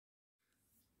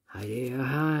Hi there,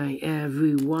 hi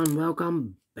everyone,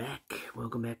 welcome back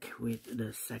with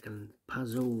the second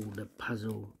puzzle. The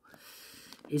puzzle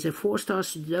is a 4-star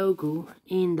Sudoku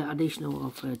in the additional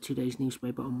of today's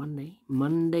newspaper on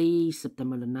Monday,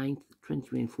 September the 9th,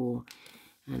 2024,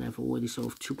 and I've already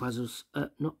solved two puzzles,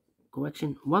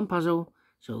 one puzzle,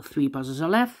 so three puzzles are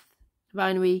left.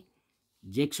 Binary,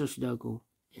 Jigsaw Sudoku,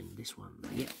 and this one,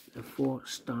 the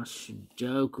 4-star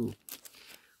Sudoku.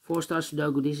 4-star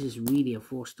Sudoku, this is really a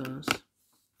 4 stars.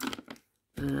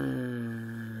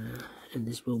 And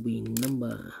this will be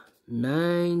number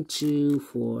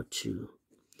 9242.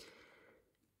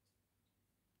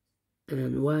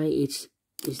 And why is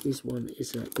this one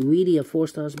is really a 4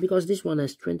 stars? Because this one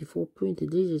has 24 printed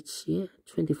digits. Yeah,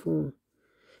 24.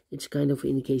 It's kind of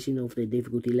indication of the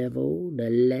difficulty level. The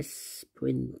less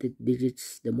printed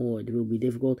digits, the more it will be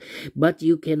difficult. But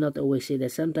you cannot always say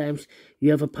that. Sometimes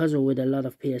you have a puzzle with a lot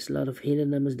of pairs, a lot of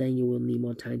hidden numbers, then you will need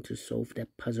more time to solve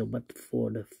that puzzle. But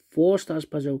for the 4 stars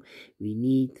puzzle, we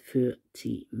need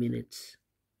 30 minutes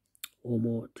or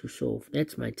more to solve.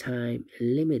 That's my time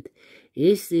limit.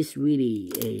 Is this really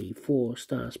a 4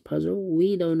 stars puzzle?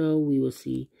 We don't know. We will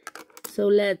see. So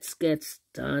let's get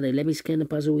started. Let me scan the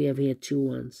puzzle. We have here 2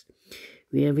 1s.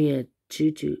 We have here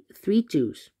 3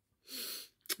 2s.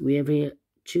 We have here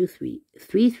 3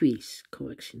 3s.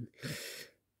 Correction.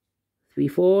 3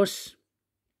 4s.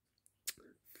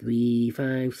 3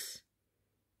 5s.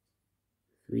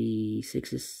 3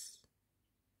 6s.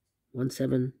 1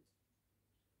 7.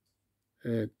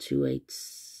 2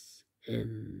 8s.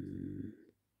 And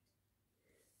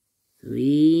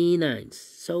 3 9s.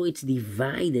 So it's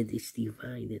divided.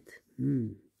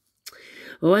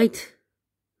 Alright.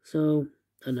 So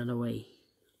another way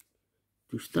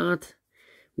to start.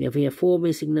 We have here 4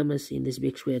 missing numbers in this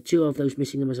big square. 2 of those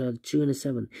missing numbers are 2 and a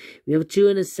 7. We have a 2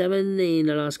 and a 7 in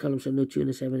the last column, so no 2 and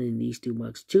a 7 in these 2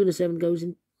 boxes. 2 and a 7 goes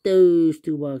in those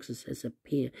 2 boxes as a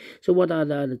pair. So what are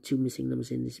the other 2 missing numbers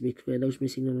in this big square? Those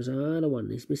missing numbers are the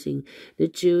 1 is missing, the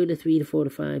 2, the 3, the 4, the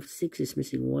 5, 6 is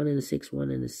missing, 1 and a 6, 1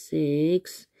 and a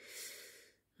 6.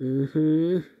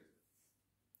 Need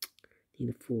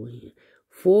a 4 here.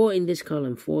 4 in this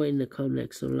column, 4 in the column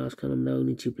next. So the last column, no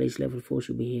need to place level 4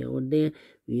 should be here or there.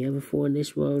 We have a 4 in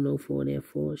this row, no 4 there,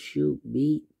 4 should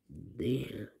be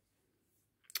there.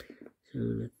 So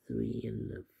the 3 and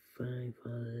the 5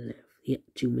 are left. Yeah,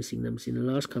 2 missing numbers in the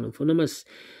last column for numbers.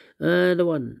 The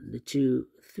 1, the 2,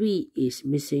 3 is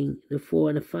missing. The 4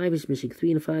 and the 5 is missing.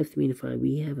 3 and the 5, 3 and the 5.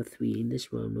 We have a 3 in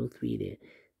this row, no 3 there.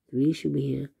 3 should be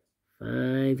here.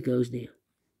 5 goes there.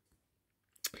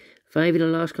 5 in the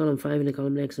last column, 5 in the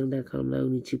column next. On that column, no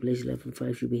need to place level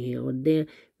 5 should be here or there.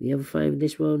 We have a 5 in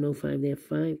this row, no 5 there.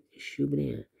 5 should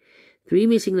be there. 3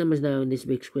 missing numbers now in this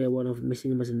big square. 1 of the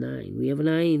missing numbers is 9. We have a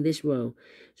 9 in this row.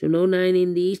 So no 9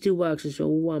 in these 2 boxes. So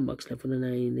 1 box left for the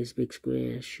 9 in this big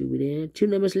square. Should be there. 2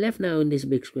 numbers left now in this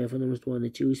big square. For numbers 1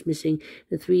 and 2 is missing.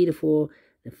 The 3, the 4,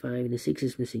 the 5, and the 6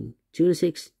 is missing. 2 and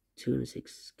 6. 2 and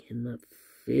 6. Cannot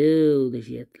fill this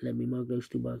yet. Let me mark those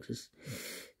 2 boxes.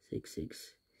 6,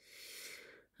 6.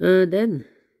 Then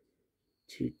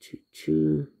 2, 2,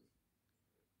 2.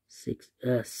 6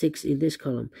 in this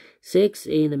column, 6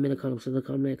 in the middle column. So the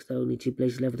column next, only 2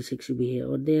 places left. The 6 should be here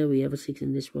or there. We have a 6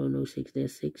 in this row, no 6 there.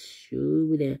 6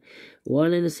 should be there.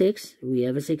 1 and a 6. We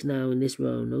have a 6 now in this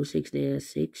row, no 6 there.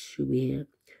 6 should be here.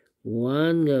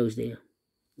 1 goes there.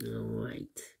 All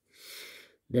right.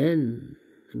 Then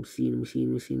let me see.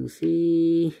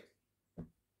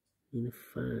 Need a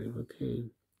 5.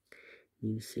 Okay.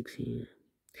 Need a 6 here.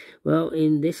 Well,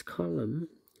 in this column,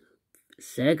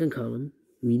 second column,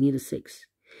 we need a 6.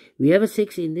 We have a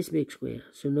 6 in this big square.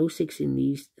 So no 6 in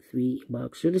these 3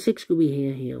 boxes. So the 6 could be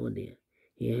here or there.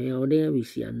 Here or there. We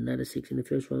see another 6 in the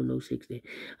first row. No 6 there.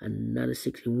 Another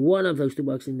 6 in one of those 2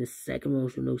 boxes in the second row.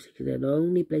 So no 6 there. The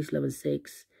only place level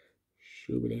 6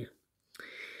 should be there.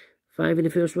 5 in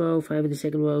the first row. 5 in the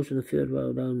second row. So the third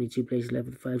row. The only 2 places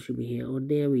level 5 should be here or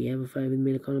there. We have a 5 in the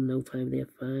middle column. No 5 there.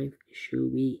 5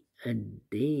 should be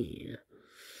there.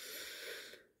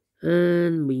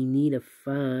 And we need a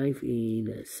 5 in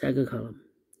the second column.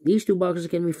 These 2 boxes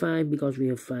can be 5 because we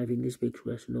have 5 in this big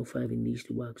square. So no 5 in these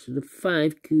 2 boxes. So the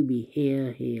 5 could be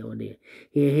here or there.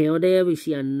 Here or there. We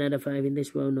see another 5 in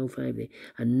this row. No 5 there.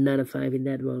 Another 5 in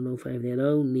that row. No 5 there. The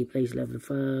only place left of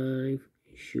 5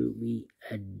 should be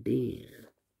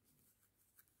there.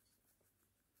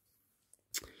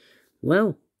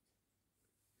 Well,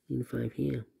 need a 5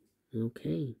 here.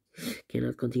 Okay.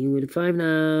 Cannot continue with the 5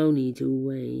 now. Need to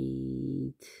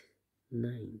wait.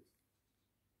 9.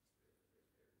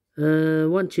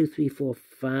 1, 2, 3, 4,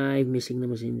 5 missing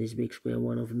numbers in this big square.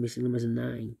 One of the missing numbers is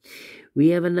 9. We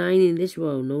have a 9 in this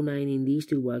row, no 9 in these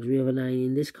two boxes. We have a 9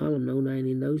 in this column, no 9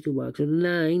 in those two boxes. So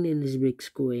 9 in this big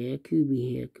square, could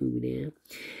be here, could be there.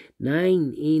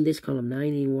 9 in this column,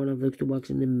 9 in one of those two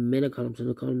boxes in the middle column. So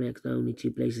the column next, only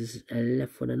 2 places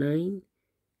left for the 9.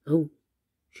 Oh,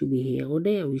 should be here or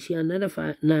there. We see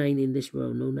another 9 in this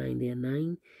row, no 9 there.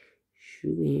 9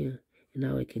 should be here. And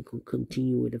now I can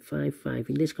continue with the 5, 5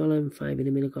 in this column, 5 in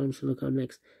the middle column, so the column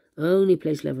next. Only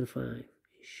place left for 5. It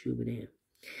should be there.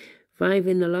 5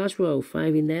 in the last row,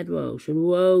 5 in that row. So the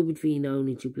row between the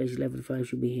only 2 places left for 5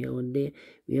 should be here or there.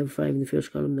 We have 5 in the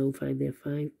first column, no 5 there.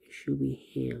 5 should be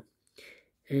here.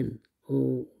 And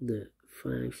all the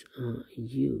 5s are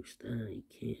used. I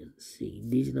can see.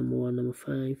 This is number 1, number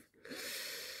 5.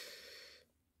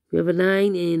 We have a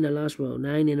 9 in the last row,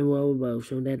 9 in a row above,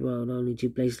 so that row, the only 2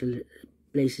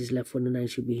 places left for the 9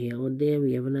 should be here or there.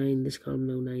 We have a 9 in this column,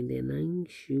 no 9 there, 9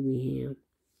 should be here.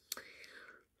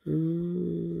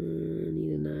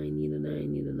 Need a 9, need a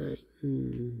 9, need a 9.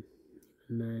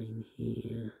 9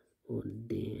 here or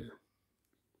there.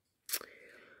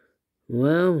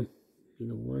 Well,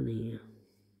 need a 1 here.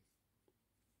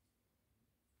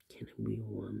 Can it be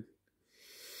 1?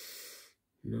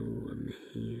 No 1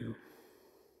 here.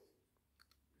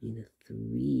 Need a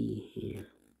 3 here.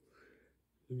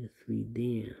 Need a 3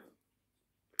 there.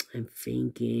 I'm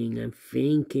thinking.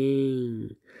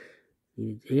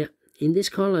 Yeah, in this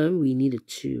column, we need a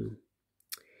 2.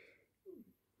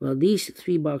 Well, these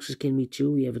 3 boxes can be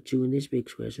 2. We have a 2 in this big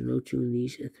square, so no 2 in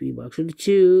these 3 boxes. So the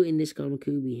 2 in this column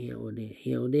could be here or there.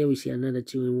 Here or there, we see another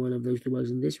 2 in one of those 2 boxes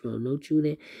in this row. No 2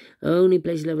 there. Only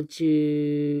place level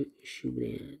 2 should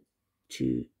be there.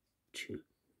 2, 2.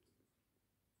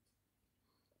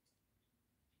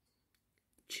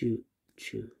 2,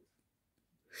 2.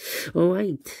 All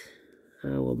right.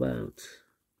 How about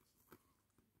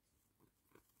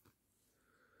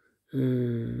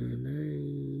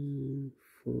 9,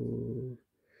 4,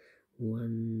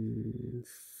 1,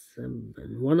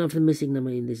 7. One of the missing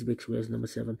number in this big square is number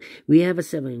 7. We have a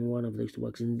 7 in one of those 2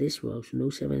 boxes in this row, so no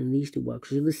 7 in these 2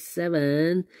 boxes. So the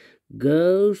 7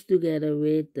 goes together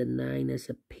with the 9 as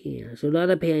a pair. So the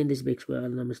other pair in this big square, the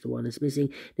numbers, the 1 is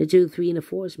missing. The 2, 3, and the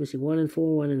 4 is missing. 1 and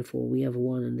 4, 1 and 4. We have a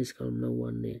 1 in this column, no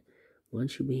 1 there. 1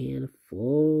 should be here, and the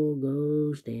 4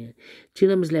 goes there. 2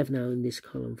 numbers left now in this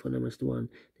column for numbers, the 1,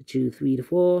 the 2, 3, the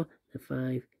 4, the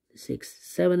 5, the 6.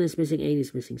 7 is missing, 8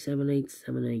 is missing. 7, 8,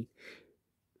 7, 8.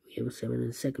 We have a 7 in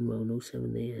the second row, no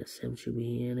 7 there. 7 should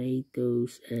be here, and 8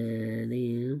 goes there.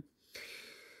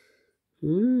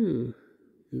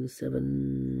 Need a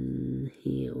 7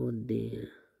 here or there.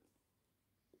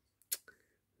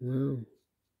 Well,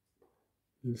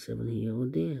 need a 7 here or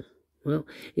there. Well,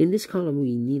 in this column,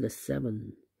 we need a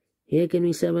 7. Here can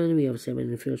be 7, we have a 7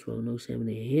 in the first row, no 7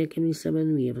 there. Here can be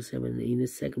 7, we have a 7 in the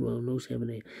second row, no 7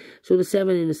 there. So the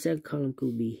 7 in the second column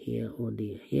could be here or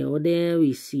there. Here or there,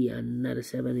 we see another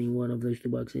 7 in one of those 2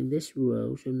 boxes in this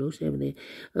row, so no 7 there.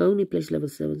 Only place level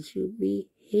 7 should be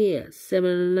here. 7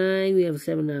 and 9, we have a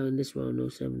 7 now in this row, no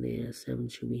 7 there. 7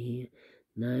 should be here.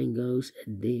 9 goes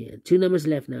there. 2 numbers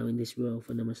left now in this row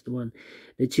for numbers, the 1.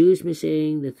 The 2 is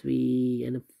missing, the 3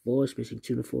 and the 4 is missing.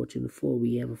 2 and the 4, 2 and the 4.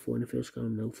 We have a 4 in the first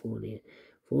column, no 4 there.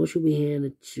 4 should be here, and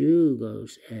the 2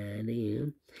 goes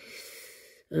there.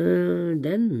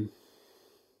 Then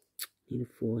need a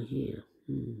 4 here.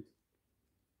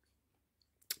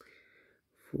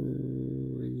 4,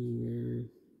 I need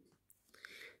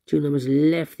 2 numbers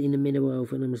left in the middle row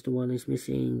for numbers, the 1 is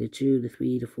missing, the 2, the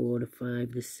 3, the 4, the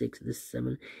 5, the 6, the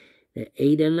 7, the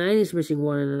 8, and 9 is missing.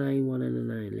 1 and a 9, 1 and a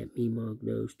 9. Let me mark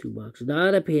those 2 boxes. The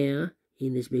other pair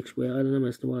in this big square are the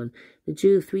numbers, the 1, the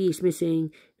 2, 3 is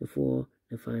missing, the 4,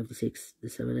 the 5, the 6, the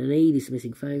 7, and 8 is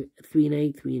missing. 5, 3 and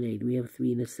 8, 3 and 8. We have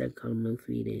 3 in the second column, no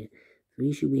 3 there.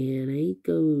 3 should be here, and 8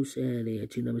 goes there.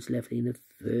 2 numbers left in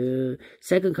the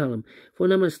second column. 4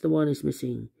 numbers, the 1 is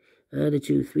missing. The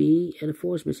 2, 3, and the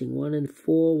 4 is missing. 1 and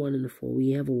 4, 1 and the 4.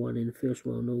 We have a 1 in the first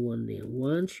row, no 1 there.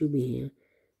 1 should be here.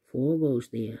 4 goes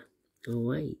there.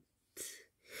 Alright.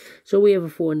 So we have a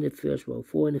 4 in the first row,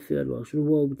 4 in the third row. So the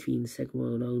row between the second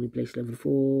row, the only place level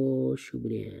 4 should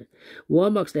be there.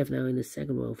 1 box left now in the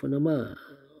second row for number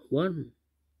 1,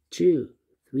 2,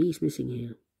 3 is missing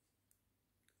here.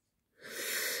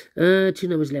 2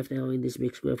 numbers left now in this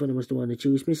big square. For numbers, the 1 and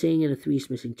 2 is missing, and the 3 is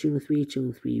missing. 2 and 3, 2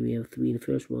 and 3. We have 3 in the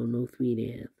first row, no 3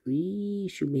 there. 3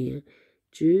 should be here.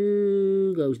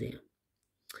 2 goes there.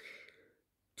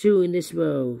 2 in this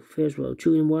row, first row.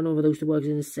 2 in one over those 2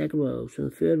 boxes in the second row. So in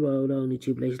the third row, the only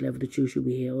 2 places left. The 2 should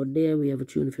be here or there. We have a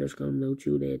 2 in the first column, no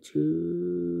 2 there.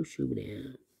 2 should be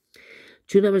there.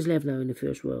 2 numbers left now in the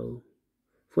first row.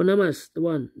 4 numbers, the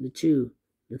 1, the 2,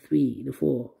 the 3, the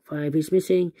 4, 5 is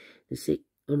missing, the 6,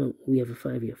 oh no, we have a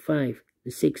 5 here, 5,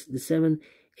 the 6, the 7,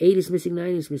 8 is missing,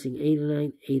 9 is missing, 8 and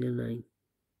 9, 8 and 9.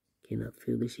 Cannot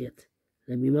fill this yet.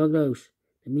 Let me mark those.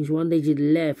 That means 1 digit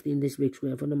left in this big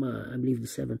square for number, I believe the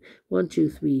 7. 1, 2,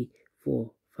 3,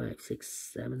 4, 5, 6,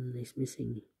 7 is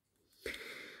missing.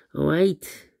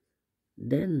 Alright,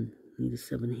 then need a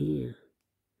 7 here.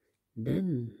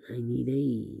 Then I need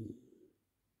a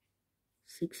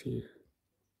 6 here.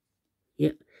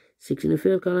 Yeah, 6 in the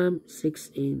third column, 6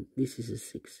 in, this is a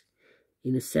 6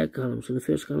 in the second column. So in the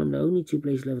first column, the only 2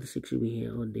 places left, the 6 should be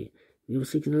here or there. We have a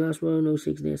 6 in the last row, no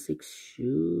 6 there, 6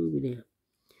 should be there.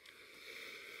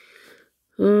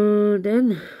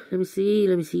 Then, let me see.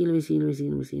 1,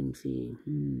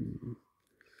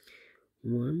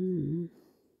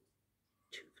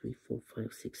 2, 3, 4,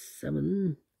 5, 6,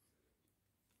 7.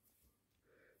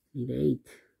 Need 8.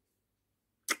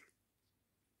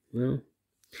 Well,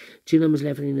 2 numbers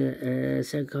left in the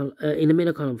second column, in the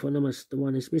middle column. 4 numbers, the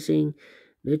 1 is missing,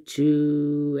 the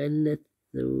 2 and the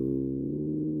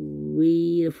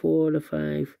 3, the 4, the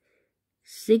 5,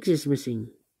 6 is missing.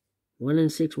 1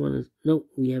 and 6, 1 and, no,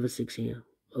 we have a 6 here,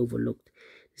 overlooked.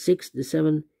 6, the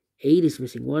 7, 8 is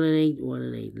missing. 1 and 8, 1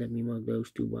 and 8. Let me mark those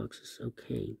 2 boxes.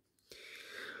 Okay.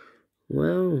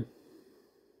 Well,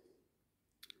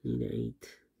 need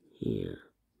 8 here.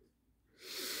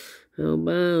 How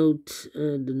about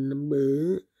the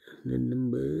number?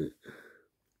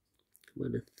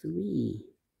 What a 3.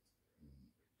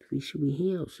 3 should be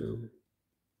here also.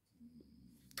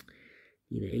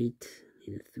 Need 8.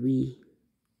 Need a 3.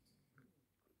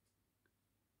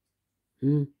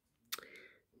 2,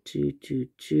 2,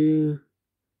 2.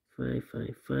 5,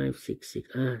 5, 5, 6, 6.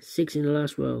 6 in the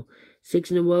last row.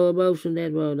 6 in the row above from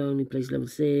that row. The only place level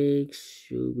 6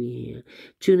 should be here.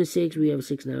 2 and 6. We have a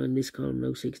 6 now in this column.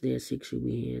 No 6 there. 6 should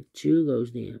be here. 2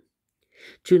 goes there.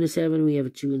 2 and 7. We have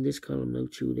a 2 in this column. No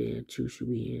 2 there. 2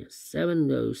 should be here. 7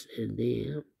 goes in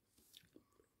there.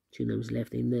 2 numbers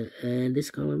left in this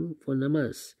column for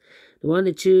numbers. The 1,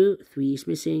 the 2, 3 is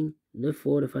missing. The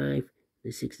 4, the 5,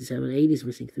 the 6, the 7, 8 is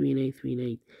missing. 3 and 8, 3 and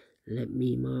 8. Let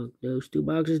me mark those 2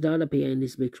 boxes that appear in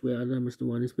this big square. The numbers, the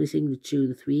 1 is missing, the 2,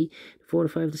 the 3, the 4, the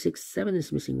 5, the 6, 7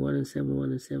 is missing. 1 and 7,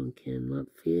 1 and 7 cannot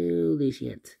fill this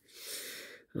yet.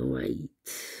 Alright,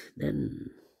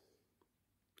 then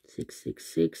 6, 6,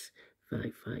 6,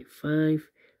 5, 5, 5,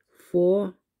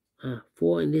 4.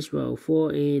 4 in this row,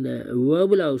 4 in a row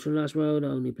below. So last row, the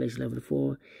only place left the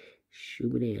 4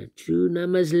 should be there. 2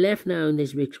 numbers left now in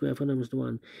this big square. 4 numbers, the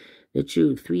 1, the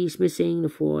 2, 3 is missing, the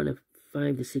 4 and the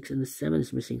 5, the 6, and the 7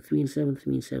 is missing. 3 and 7,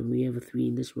 3 and 7. We have a 3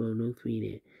 in this row, no 3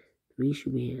 there. 3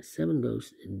 should be here. 7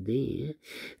 goes there.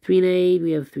 3 and 8,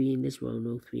 we have 3 in this row,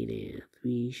 no 3 there.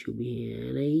 3 should be here.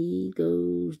 And 8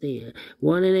 goes there.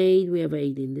 1 and 8, we have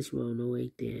 8 in this row, no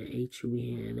 8 there. 8 should be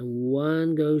here. And a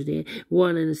 1 goes there.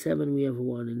 1 and 7, we have a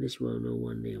 1 in this row, no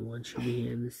 1 there. 1 should be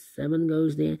here. And the 7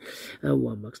 goes there.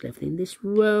 1 box left in this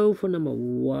row for number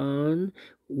 1.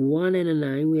 1 and a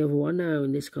 9, we have 1 now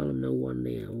in this column, no 1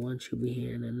 there. 1 should be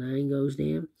here, and a 9 goes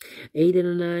there. 8 and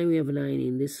a 9, we have a 9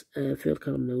 in this third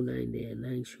column, no 9 there.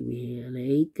 9 should be here, and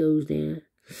 8 goes there.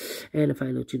 And the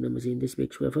final 2 numbers in this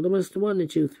big square for the numbers, the 1, the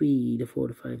 2, 3, the 4,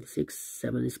 the 5, the 6,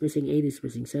 7 is missing, 8 is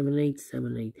missing, 7, 8,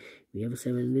 7, 8. We have a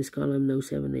 7 in this column, no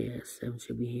 7 there. 7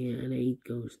 should be here, and 8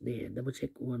 goes there. Double check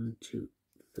 1, 2,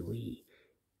 3.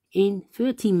 In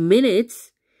 30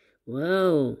 minutes?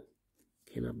 Wow.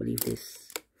 Cannot believe this.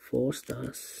 4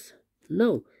 stars.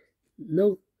 No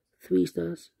 3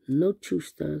 stars. No 2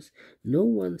 stars. No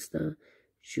 1 star.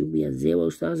 Should be at 0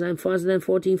 stars. I'm faster than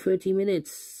 30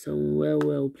 minutes. So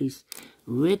well, please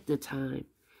read the time.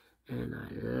 And I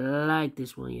like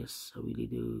this one. Yes, I really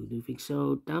do. Do you think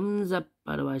so? Thumbs up.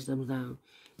 Otherwise, thumbs down.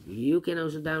 You can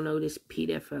also download this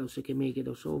PDF file so you can make it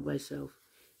also by yourself.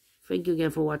 Thank you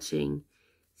again for watching.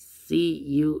 See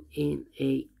you in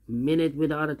a minute with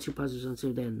the other 2 puzzles.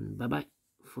 Until then, bye-bye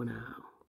for now.